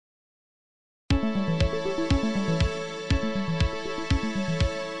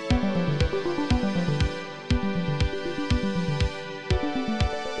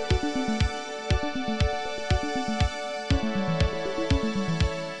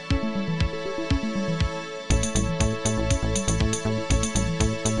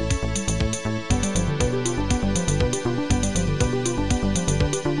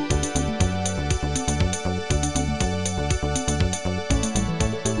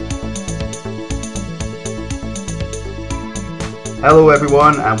Hello,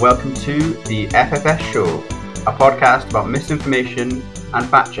 everyone, and welcome to the FFS Show, a podcast about misinformation and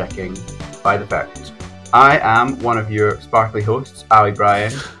fact checking by the fact. I am one of your sparkly hosts, Ali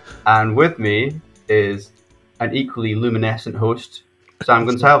Bryan, and with me is an equally luminescent host, Sam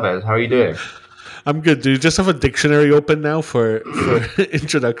Gonsalves. How are you doing? I'm good. Do you just have a dictionary open now for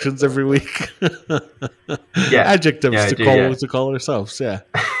introductions every week? Yeah, Adjectives yeah, I to do. Yeah, call ourselves. Yeah.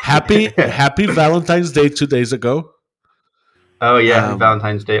 Happy Valentine's Day 2 days ago. Oh yeah, Happy Um,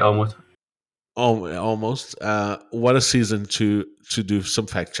 Valentine's Day almost. Almost. What a season to do some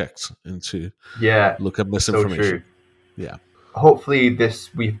fact checks and to Yeah, look at so misinformation. true. Yeah. Hopefully,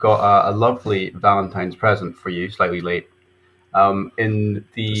 we've got a lovely Valentine's present for you, slightly late. In That's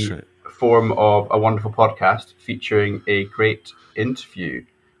the right. form of a wonderful podcast featuring a great interview.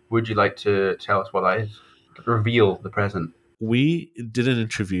 Would you like to tell us what that is? Reveal the present. We did an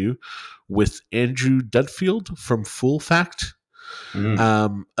interview with Andrew Dudfield from Full Fact,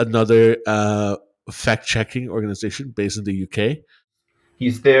 Mm. another fact checking organization based in the UK.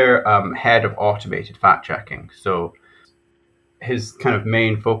 He's their head of automated fact checking. So his kind of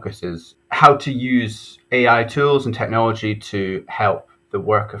main focus is how to use AI tools and technology to help the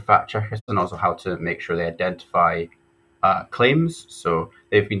work of fact checkers, and also how to make sure they identify claims. So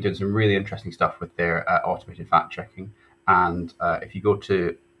they've been doing some really interesting stuff with their automated fact checking. And if you go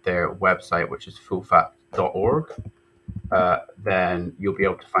to their website, which is fullfact.org, then you'll be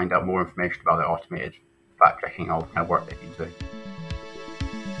able to find out more information about their automated fact checking, all the kind of work they've been doing.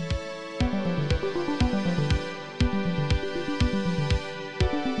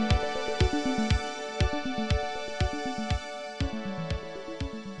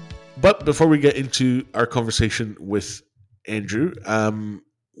 But before we get into our conversation with Andrew,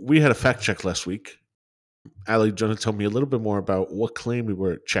 we had a fact check last week. Ali, do you want to tell me a little bit more about what claim we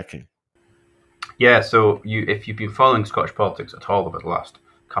were checking? Yeah, so if you've been following Scottish politics at all over the last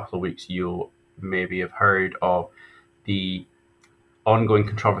couple of weeks, you'll maybe have heard of the ongoing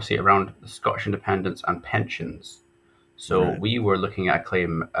controversy around the Scottish independence and pensions. So Right. we were looking at a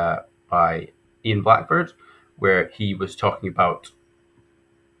claim by Ian Blackford, where he was talking about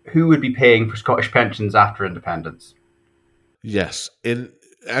who would be paying for Scottish pensions after independence. Yes. And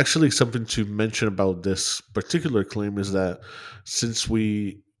actually, something to mention about this particular claim is that since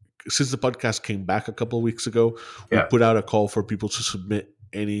the podcast came back a couple of weeks ago, we Yeah. put out a call for people to submit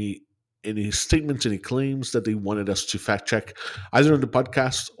any statements, any claims that they wanted us to fact check, either on the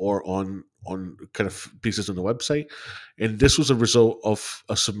podcast or on kind of pieces on the website. And this was a result of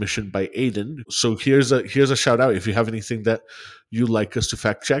a submission by Aiden. So here's a shout out. If you have anything that you like us to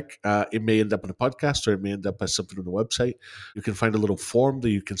fact check, it may end up on the podcast or it may end up as something on the website. You can find a little form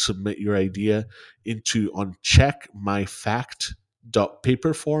that you can submit your idea into on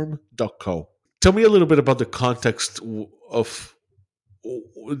checkmyfact.paperform.co. Tell me a little bit about the context of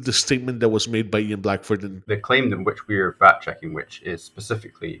the statement that was made by Ian Blackford. And The claim in which we're fact checking, which is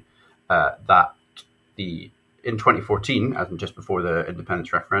specifically that in 2014, as in just before the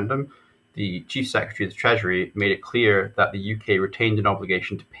independence referendum, the Chief Secretary of the Treasury made it clear that the UK retained an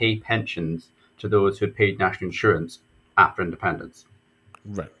obligation to pay pensions to those who had paid national insurance after independence.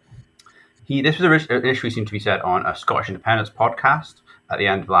 right. This was initially seemed to be said on a Scottish independence podcast at the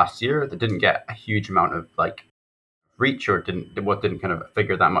end of last year that didn't get a huge amount of reach or didn't kind of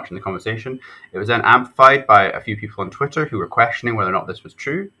figure that much in the conversation. It was then amplified by a few people on Twitter who were questioning whether or not this was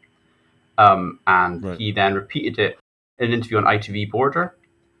true. And Right. he then repeated it in an interview on ITV Border.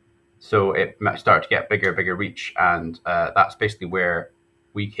 So it started to get bigger reach. And that's basically where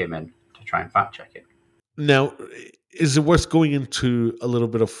we came in to try and fact check it. Now, is it worth going into a little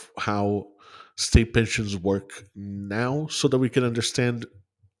bit of how state pensions work now so that we can understand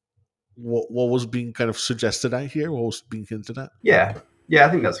what was being kind of suggested at here, what was being hinted at? Yeah. Yeah, I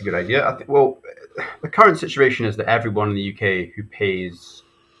think that's a good idea. The current situation is that everyone in the UK who pays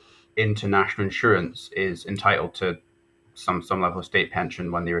into national insurance is entitled to some level of state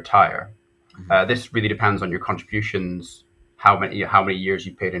pension when they retire. Mhm. This really depends on your contributions, how many years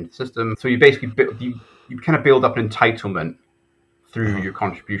you paid into the system. So you basically you kind of build up an entitlement through Uh-huh. your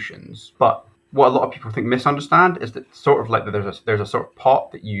contributions. But what a lot of people think misunderstand is that sort of like that there's a sort of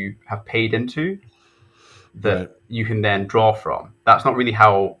pot that you have paid into Right. that you can then draw from. That's not really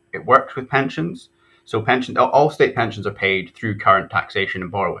how it works with pensions. So all state pensions are paid through current taxation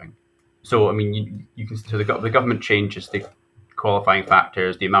and borrowing. So I mean, you can the government changes the qualifying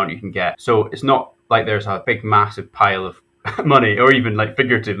factors, the amount you can get. So it's not like there's a big massive pile of money, or even like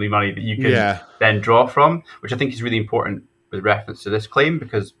figuratively money that you can Yeah. then draw from, which I think is really important with reference to this claim,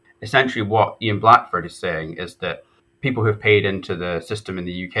 because essentially what Ian Blackford is saying is that people who have paid into the system in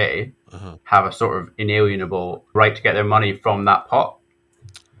the UK Uh-huh. have a sort of inalienable right to get their money from that pot.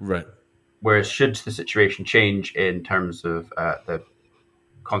 Right. Whereas, should the situation change in terms of the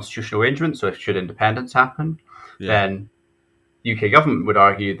constitutional arrangement, so if should independence happen, Yeah. then the UK government would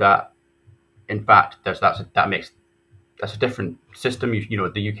argue that, in fact, that's a different system.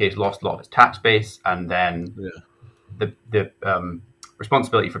 The UK has lost a lot of its tax base, and then Yeah. the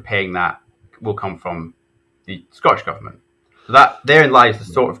responsibility for paying that will come from the Scottish government. So that therein lies the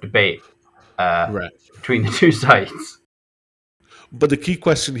sort of debate Right. between the two sides. But the key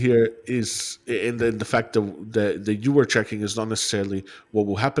question here is in the fact that you were checking is not necessarily what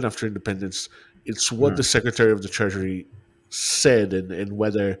will happen after independence. It's what the Mm. Secretary of the Treasury said, and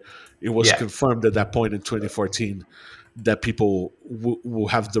whether it was Yeah, confirmed at that point in 2014 that people will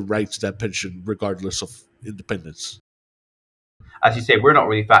have the right to that pension regardless of independence. as you say, we're not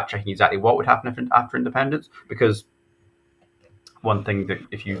really fact checking exactly what would happen after independence, because one thing that,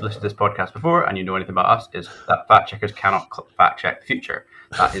 if you've listened to this podcast before and you know anything about us, is that fact checkers cannot fact check the future.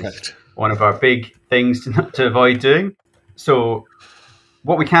 That is Right. one of our big things to avoid doing. So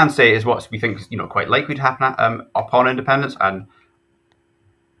what we can say is what we think is quite likely to happen upon independence, and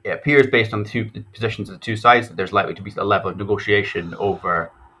it appears, based on the positions of the two sides, that there's likely to be a level of negotiation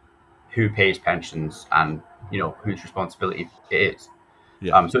over who pays pensions and whose responsibility it is.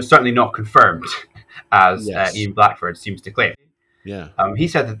 Yeah. So it's certainly not confirmed, as Yes. Ian Blackford seems to claim. Yeah. He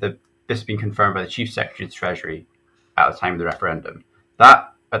said that this has been confirmed by the Chief Secretary of the Treasury at the time of the referendum.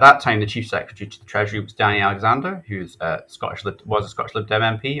 That at that time, the Chief Secretary to the Treasury was Danny Alexander, who's was a Scottish Lib Dem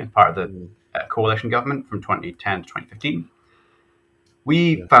MP and part of the Mm. coalition government from 2010 to 2015.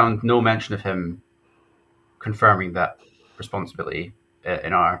 We Yeah. found no mention of him confirming that responsibility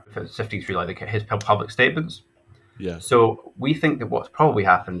in our sifting through his public statements. Yeah. So we think that what's probably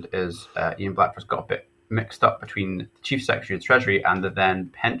happened is Ian Blackford's got a bit mixed up between the Chief Secretary of the Treasury and the then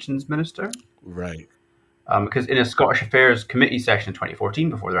Pensions Minister. Right. Because in a Scottish Affairs Committee session in 2014,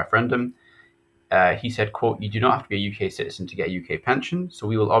 before the referendum, he said, quote, "You do not have to be a UK citizen to get a UK pension. So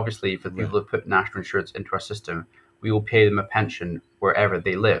we will obviously, for the Right. people who put national insurance into our system, we will pay them a pension wherever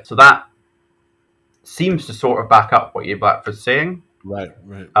they live." So that seems to sort of back up what Ian Blackford's saying. Right.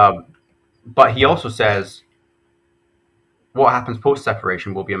 Right. But he also says what happens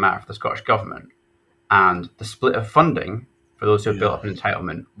post-separation will be a matter for the Scottish Government. And the split of funding for those who have Yeah. built up an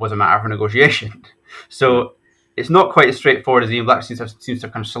entitlement was a matter of negotiation. So it's not quite as straightforward as Ian Black seems to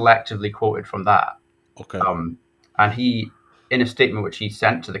have kind of selectively quoted from that. Okay. And he, in a statement which he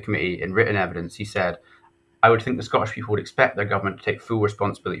sent to the committee in written evidence, he said, "I would think the Scottish people would expect their government to take full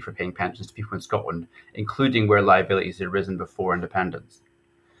responsibility for paying pensions to people in Scotland, including where liabilities had arisen before independence.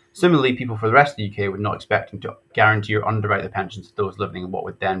 Similarly, people for the rest of the UK would not expect him to guarantee or underwrite the pensions of those living in what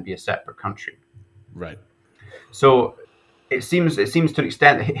would then be a separate country." Right. So it seems to an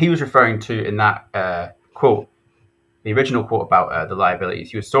extent that he was referring to, in that quote, the original quote about the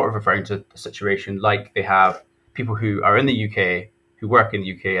liabilities, he was sort of referring to the situation like they have people who are in the UK, who work in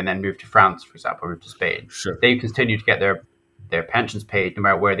the UK and then move to France, for example, or move to Spain. Sure. They continue to get their pensions paid no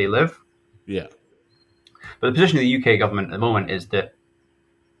matter where they live. Yeah. But the position of the UK government at the moment is that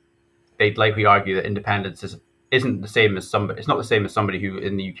they'd likely argue that independence isn't the same as somebody. It's not the same as somebody who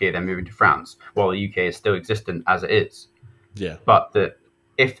in the UK then moving to France, while the UK is still existent as it is. Yeah. But that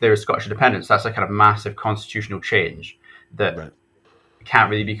if there is Scottish independence, that's a kind of massive constitutional change that Right. can't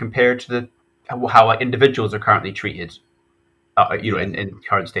really be compared to how individuals are currently treated, Yeah. in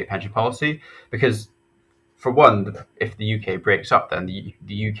current state pension policy. Because for one, if the UK breaks up, then the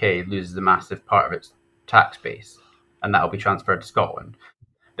UK loses a massive part of its tax base, and that will be transferred to Scotland.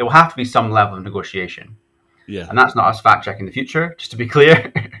 There will have to be some level of negotiation. Yeah. And that's not us fact checking the future, just to be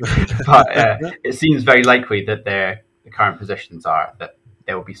clear. But it seems very likely that the current positions are that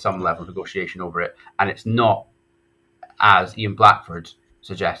there will be some level of negotiation over it. And it's not, as Ian Blackford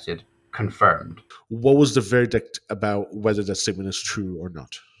suggested, confirmed. What was the verdict about whether that statement is true or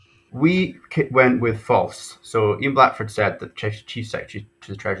not? We went with false. So Ian Blackford said that Chief Secretary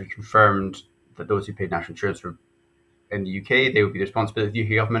to the Treasury confirmed that those who paid national insurance were in the UK, they would be the responsibility of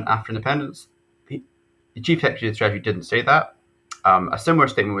the UK government after independence. The Chief Secretary of the Treasury didn't say that. A similar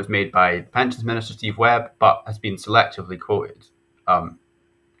statement was made by the Pensions Minister, Steve Webb, but has been selectively quoted. And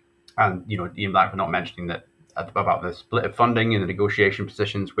Ian Blackford not mentioning that about the split of funding and the negotiation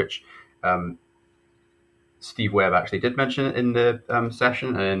positions, which Steve Webb actually did mention in the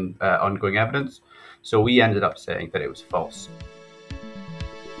session and ongoing evidence. So we ended up saying that it was false.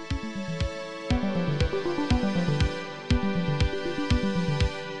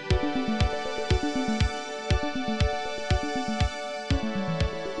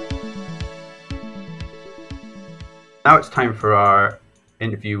 Now it's time for our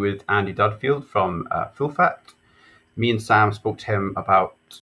interview with Andy Dudfield from Full Fact. Me and Sam spoke to him about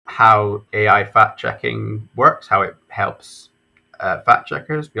how AI fact checking works, how it helps fact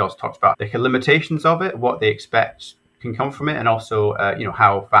checkers. We also talked about the limitations of it, what they expect can come from it, and also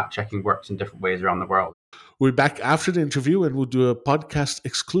how fact checking works in different ways around the world. We're back after the interview and we'll do a podcast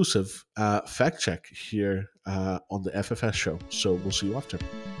exclusive fact check here on the FFS show. So we'll see you after.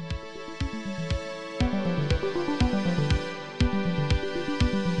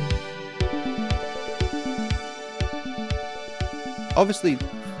 Obviously,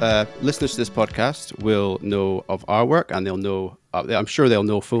 listeners to this podcast will know of our work, and they'll know. I'm sure they'll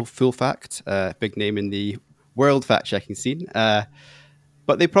know Full Fact, big name in the world fact checking scene. But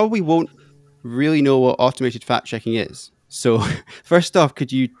they probably won't really know what automated fact checking is. So, first off,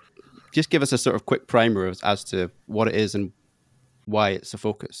 could you just give us a sort of quick primer as to what it is and why it's a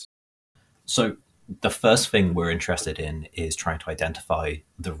focus? So, the first thing we're interested in is trying to identify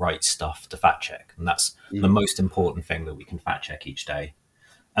the right stuff to fact check. And that's the most important thing that we can fact check each day.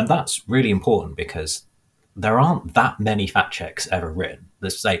 And that's really important because there aren't that many fact checks ever written.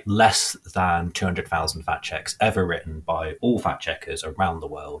 There's say less than 200,000 fact checks ever written by all fact checkers around the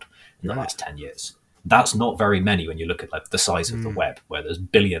world in the last 10 years. That's not very many when you look at like the size of the web, where there's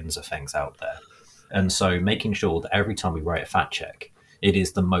billions of things out there. And so making sure that every time we write a fact check, it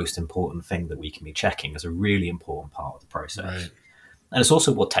is the most important thing that we can be checking is a really important part of the process. Right. And it's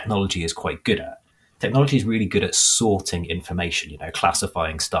also what technology is quite good at. Technology is really good at sorting information,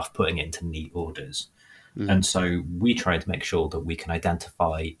 classifying stuff, putting it into neat orders. And so we try to make sure that we can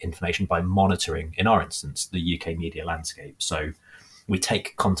identify information by monitoring, in our instance, the UK media landscape. So we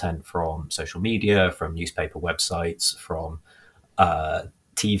take content from social media, from newspaper websites, from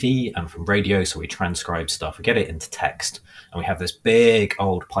TV and from radio. So we transcribe stuff, we get it into text, and we have this big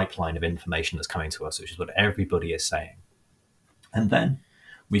old pipeline of information that's coming to us, which is what everybody is saying. And then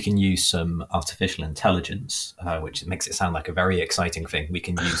we can use some artificial intelligence, which makes it sound like a very exciting thing. We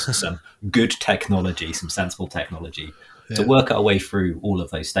can use some good technology, some sensible technology to work our way through all of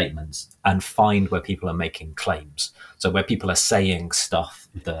those statements and find where people are making claims. So where people are saying stuff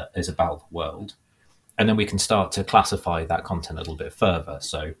that is about the world. And then we can start to classify that content a little bit further.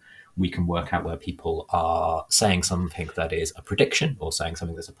 So we can work out where people are saying something that is a prediction or saying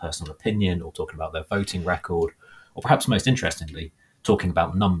something that's a personal opinion or talking about their voting record, or perhaps most interestingly, talking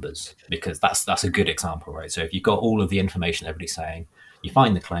about numbers, because that's a good example, right? So if you've got all of the information everybody's saying, you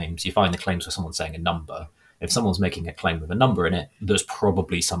find the claims where someone's saying a number. If someone's making a claim with a number in it, there's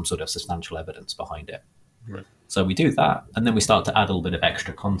probably some sort of substantial evidence behind it. Right. So we do that, and then we start to add a little bit of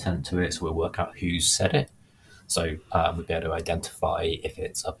extra content to it. So we'll work out who's said it. So we'll be able to identify if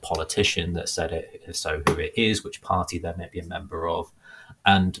it's a politician that said it, if so, who it is, which party they may be a member of.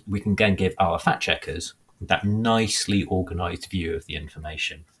 And we can then give our fact checkers that nicely organized view of the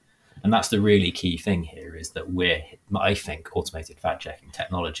information. And that's the really key thing here is that I think automated fact checking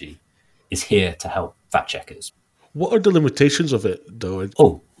technology is here to help fact checkers. What are the limitations of it, though?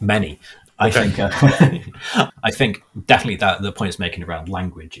 Oh, many. I think definitely that the point it's making around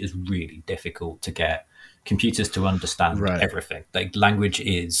language is really difficult to get computers to understand everything. Like language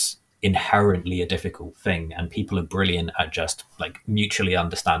is inherently a difficult thing, and people are brilliant at just like mutually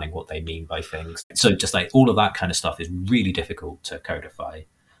understanding what they mean by things. So just like all of that kind of stuff is really difficult to codify.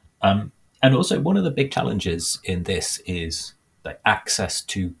 And also one of the big challenges in this is like access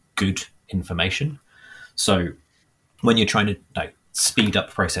to good information. So when you're trying to speed up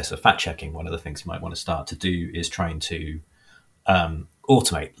the process of fact checking, one of the things you might want to start to do is trying to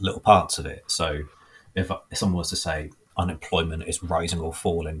automate little parts of it. So if someone was to say unemployment is rising or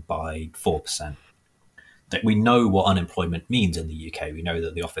falling by 4%, that we know what unemployment means in the UK. We know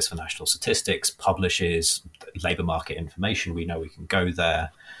that the Office for National Statistics publishes labour market information. We know we can go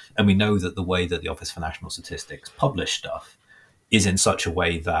there. And we know that the way that the Office for National Statistics publish stuff is in such a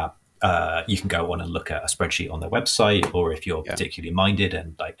way that you can go on and look at a spreadsheet on their website, or if you're particularly minded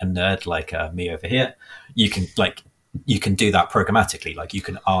and like a nerd like me over here, you can do that programmatically. Like you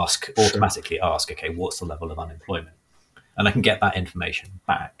can automatically ask, okay, what's the level of unemployment? And I can get that information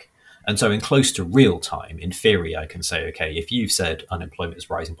back. And so in close to real time, in theory, I can say, okay, if you've said unemployment is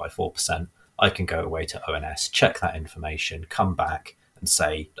rising by 4%, I can go away to ONS, check that information, come back and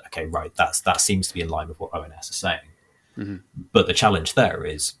say, okay, right, that seems to be in line with what ONS is saying. Mm-hmm. But the challenge there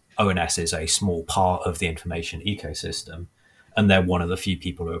is ONS is a small part of the information ecosystem, and they're one of the few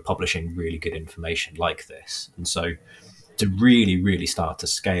people who are publishing really good information like this. And so to really, really start to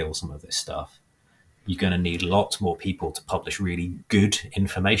scale some of this stuff, you're going to need lots more people to publish really good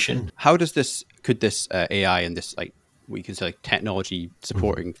information. How does could this AI and this we can say technology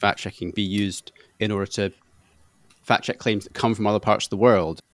supporting fact checking be used in order to fact check claims that come from other parts of the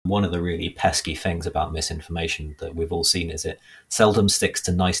world. One of the really pesky things about misinformation that we've all seen is it seldom sticks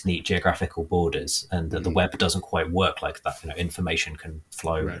to nice, neat geographical borders, and that the web doesn't quite work like that. Information can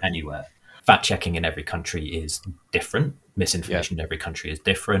flow anywhere. Fact checking in every country is different. Misinformation in every country is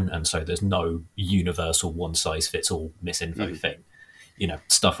different, and so there's no universal one size fits all misinfo thing.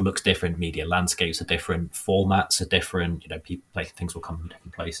 Stuff looks different. Media landscapes are different. Formats are different. Things will come from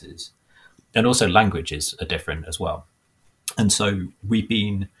different places, and also languages are different as well. And so we've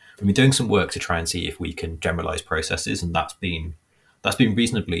been doing some work to try and see if we can generalize processes, and that's been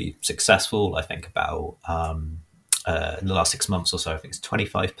reasonably successful. I think about in the last 6 months or so, I think it's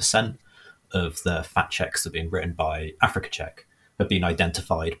 25% of the fact checks that have been written by Africa Check have been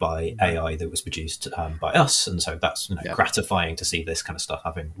identified by AI that was produced by us, and so that's gratifying to see this kind of stuff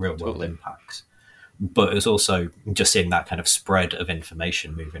having real world impacts. But it's also just seeing that kind of spread of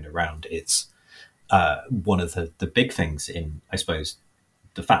information moving around. It's one of the big things in, I suppose,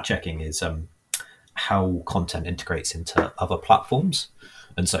 the fact checking is how content integrates into other platforms.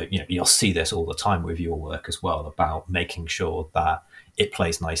 And so, you'll see this all the time with your work as well, about making sure that it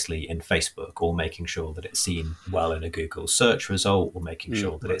plays nicely in Facebook, or making sure that it's seen well in a Google search result, or making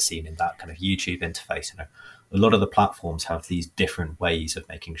sure that it's seen in that kind of YouTube interface. A lot of the platforms have these different ways of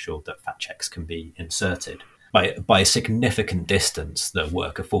making sure that fact checks can be inserted. By a significant distance, the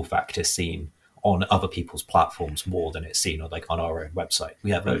work of full fact is seen on other people's platforms more than it's seen on our own website.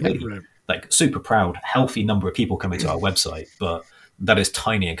 We have a really super proud, healthy number of people coming to our website, but that is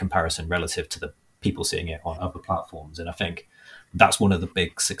tiny in comparison relative to the people seeing it on other platforms. And I think that's one of the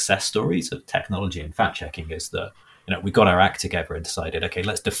big success stories of technology and fact checking, is that we got our act together and decided, okay,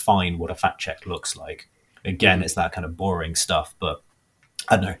 let's define what a fact check looks like. Again, it's that kind of boring stuff, but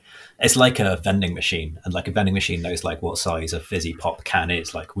I don't know. It's like a vending machine, and a vending machine knows what size a fizzy pop can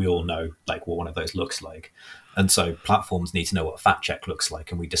is. We all know what one of those looks like, and so platforms need to know what a fact check looks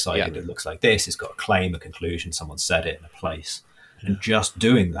like. And we decided it looks like this. It's got a claim, a conclusion, someone said it in a place, and just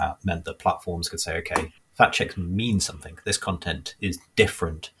doing that meant that platforms could say, okay, fact checks mean something. This content is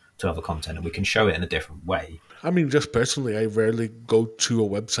different to other content, and we can show it in a different way. I mean, just personally, I rarely go to a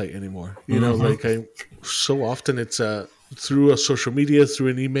website anime. So often it's through a social media, through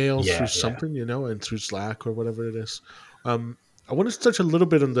an email, through something, and through Slack or whatever it is. I want to touch a little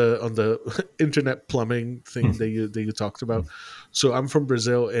bit on the internet plumbing thing that you talked about. So I'm from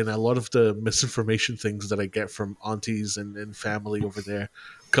Brazil, and a lot of the misinformation things that I get from aunties and family over there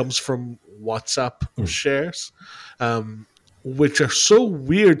comes from WhatsApp shares. Which are so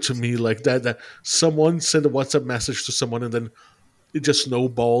weird to me, that someone sent a WhatsApp message to someone and then it just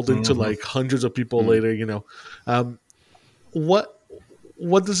snowballed into hundreds of people later. What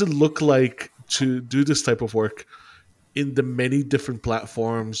does it look like to do this type of work in the many different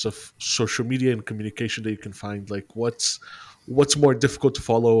platforms of social media and communication that you can find? What's more difficult to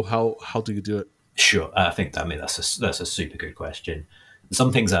follow? How do you do it? Sure, I think that's a super good question.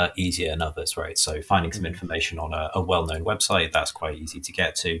 Some things are easier than others, right? So finding some information on a well-known website, that's quite easy to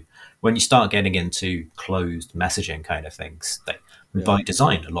get to. When you start getting into closed messaging kind of things, by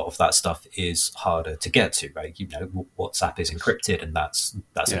design, a lot of that stuff is harder to get to, right? WhatsApp is encrypted, and that's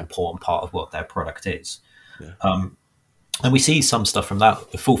an important part of what their product is. Yeah. And we see some stuff from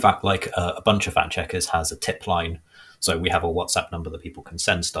that. The full fact, a bunch of fact checkers has a tip line. So we have a WhatsApp number that people can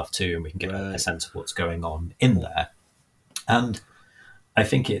send stuff to, and we can get a sense of what's going on in there. And I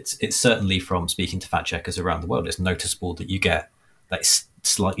think it's certainly, from speaking to fact checkers around the world, it's noticeable that you get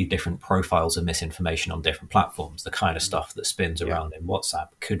slightly different profiles of misinformation on different platforms. The kind of stuff that spins around in WhatsApp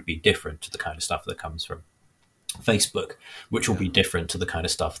could be different to the kind of stuff that comes from Facebook, which will be different to the kind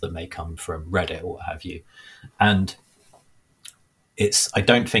of stuff that may come from Reddit or what have you. And I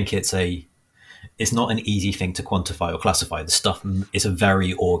don't think it's not an easy thing to quantify or classify. The stuff is a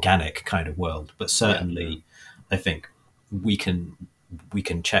very organic kind of world, but certainly I think we can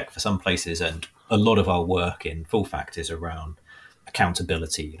check for some places, and a lot of our work in full fact is around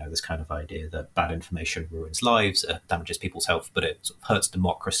accountability. This kind of idea that bad information ruins lives, damages people's health, but it sort of hurts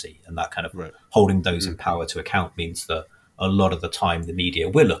democracy, and that kind of holding those in power to account means that a lot of the time the media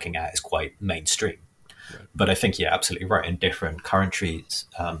we're looking at is quite mainstream. But I think you're absolutely right. In different countries,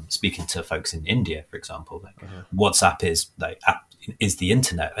 speaking to folks in India, for example, WhatsApp is the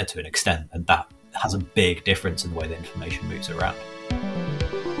internet to an extent, and that has a big difference in the way that information moves around.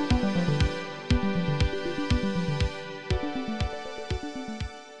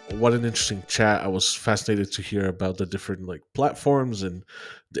 What an interesting chat. I was fascinated to hear about the different platforms and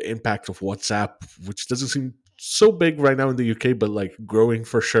the impact of WhatsApp, which doesn't seem so big right now in the UK, but growing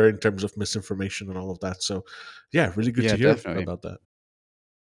for sure in terms of misinformation and all of that. So really good to hear about that.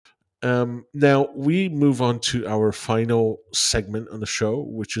 Now we move on to our final segment on the show,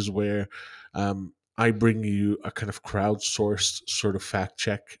 which is where I bring you a kind of crowdsourced sort of fact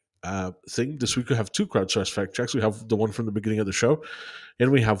check thing. This week we have two crowdsourced fact checks. We have the one from the beginning of the show,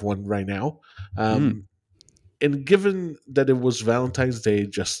 and we have one right now. Mm. And given that it was Valentine's Day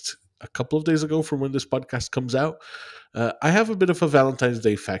just a couple of days ago from when this podcast comes out, I have a bit of a Valentine's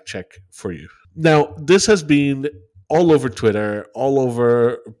Day fact check for you. Now, this has been all over Twitter, all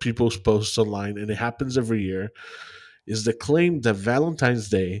over people's posts online, and it happens every year. Is the claim that Valentine's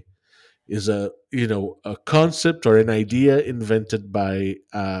Day is a concept or an idea invented by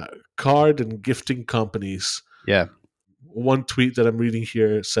card and gifting companies. Yeah. One tweet that I'm reading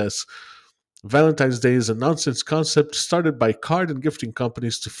here says Valentine's Day is a nonsense concept started by card and gifting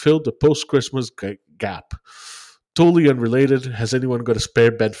companies to fill the post-Christmas gap. Totally unrelated. Has anyone got a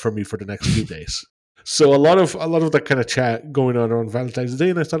spare bed for me for the next few days? So a lot of that kind of chat going on Valentine's Day,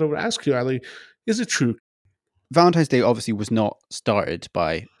 and I thought I would ask you, Ali, is it true? Valentine's Day obviously was not started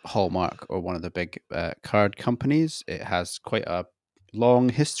by Hallmark or one of the big card companies. It has quite a long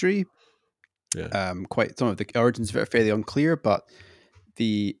history. Yeah. Quite some of the origins are fairly unclear, but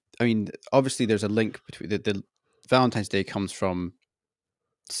obviously there's a link between the Valentine's Day comes from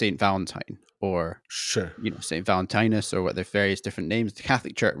Saint Valentine or Sure. Saint Valentinus or what their various different names. The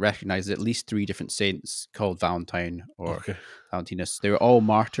Catholic Church recognizes at least 3 different saints called Valentine or Valentinus. They were all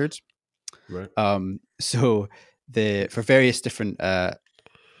martyred. Right. So for various different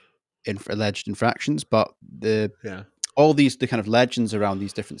alleged infractions, but all the kind of legends around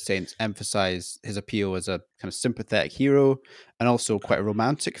these different saints emphasize his appeal as a kind of sympathetic hero and also quite a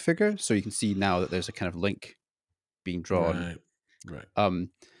romantic figure. So you can see now that there's a kind of link being drawn. Right.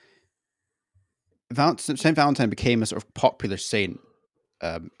 Saint Valentine became a sort of popular saint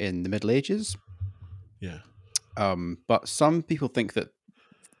in the Middle Ages. Yeah. But some people think that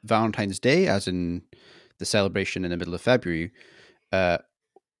Valentine's Day, as in the celebration in the middle of February,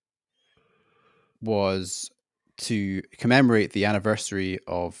 was to commemorate the anniversary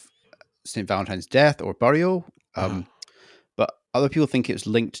of St. Valentine's death or burial. But other people think it's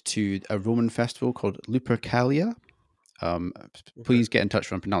linked to a Roman festival called Lupercalia. Please get in touch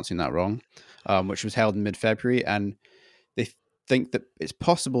if I'm pronouncing that wrong, which was held in mid-February. And they think that it's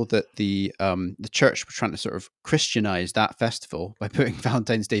possible that the church was trying to sort of Christianize that festival by putting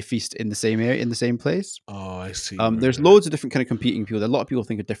Valentine's Day feast in the same area, in the same place. Oh, I see. There's loads of different kind of competing people. A lot of people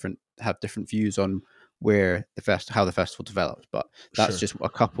think have different views on where how the festival developed, but that's just a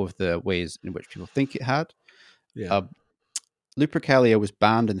couple of the ways in which people think it had. Yeah. Lupercalia was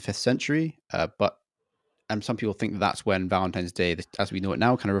banned in the 5th century, and some people think that's when Valentine's Day, as we know it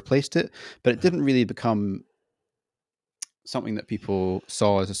now, kind of replaced it. But it didn't really become something that people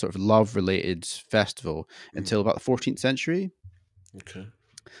saw as a sort of love-related festival until about the 14th century. Okay.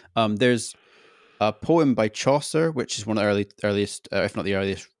 There's a poem by Chaucer, which is one of the earliest, if not the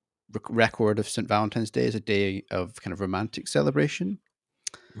earliest, record of St. Valentine's Day as a day of kind of romantic celebration.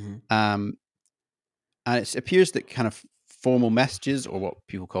 And it appears that kind of formal messages, or what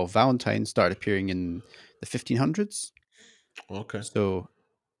people call Valentines, started appearing in the 1500s. Okay. So,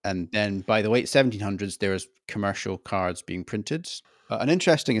 and then by the late 1700s, there was commercial cards being printed. An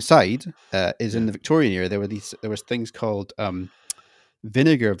interesting aside is in the Victorian era, there was things called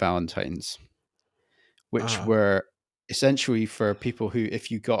vinegar Valentines, which were essentially for people who,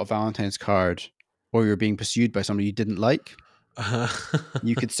 if you got a Valentine's card or you were being pursued by somebody you didn't like,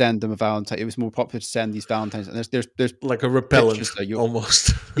 you could send them a Valentine. It was more popular to send these Valentines, and there's like a repellent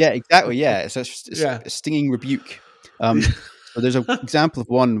almost. Yeah, exactly. Yeah, it's a stinging rebuke. So there's an example of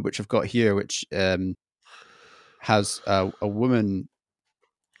one which I've got here, which has a woman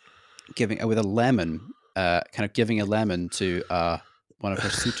giving with a lemon, kind of giving a lemon to one of her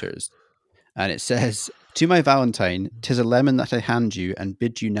suitors. And it says, "To my Valentine, 'tis a lemon that I hand you and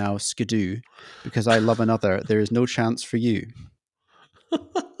bid you now skidoo, because I love another, there is no chance for you."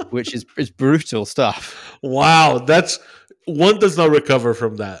 Which is brutal stuff. Wow, that's one does not recover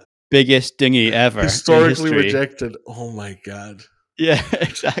from that. Biggest dinghy ever. Historically rejected. Oh my God. Yeah,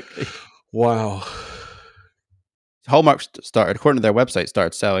 exactly. Wow. Hallmark started, according to their website,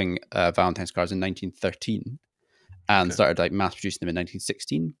 started selling Valentine's cards in 1913 and started like mass producing them in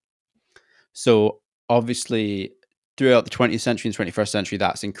 1916. So obviously, throughout the 20th century and 21st century,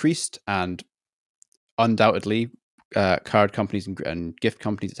 that's increased, and undoubtedly, card companies and gift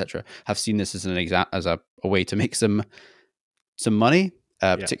companies, etc., have seen this as a way to make some money,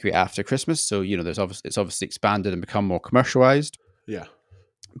 particularly after Christmas. So it's obviously expanded and become more commercialized. Yeah,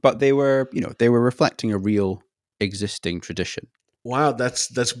 but they were reflecting a real existing tradition. Wow,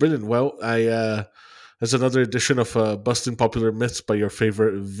 that's brilliant. Well, That's another edition of Busting Popular Myths by your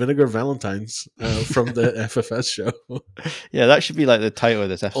favorite Vinegar Valentines from the FFS show. Yeah, that should be like the title of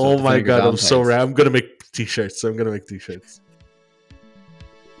this episode. Oh the my Vinegar god, I'm so Valentines. rad. I'm going to make t-shirts.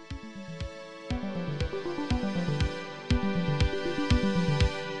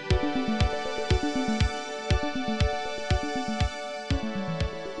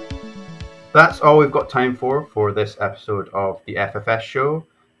 That's all we've got time for this episode of the FFS show.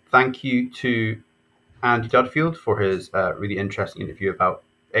 Thank you to Andy Dudfield for his really interesting interview about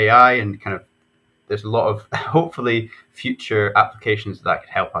AI, and kind of there's a lot of hopefully future applications that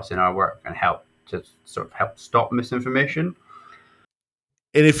could help us in our work and help to sort of help stop misinformation.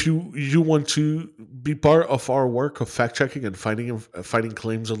 And if you want to be part of our work of fact checking and finding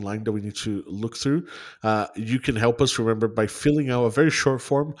claims online that we need to look through, you can help us. Remember, by filling out a very short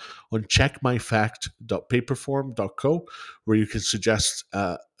form on checkmyfact.paperform.co, where you can suggest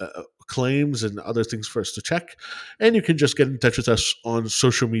claims and other things for us to check. And you can just get in touch with us on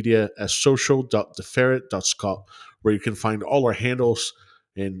social media as social.theferret.scot, where you can find all our handles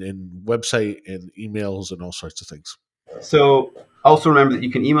and website and emails and all sorts of things. So also remember that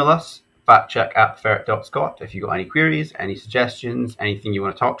you can email us, factcheck@theferret.scot, if you've got any queries, any suggestions, anything you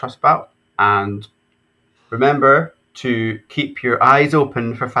want to talk to us about. And remember to keep your eyes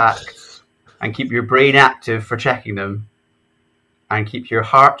open for facts and keep your brain active for checking them, and keep your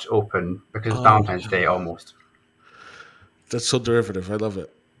heart open because it's Valentine's Day almost. That's so derivative. I love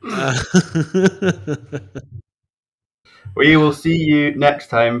it. We will see you next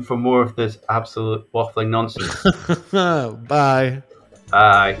time for more of this absolute waffling nonsense. Bye.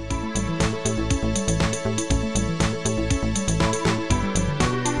 Bye.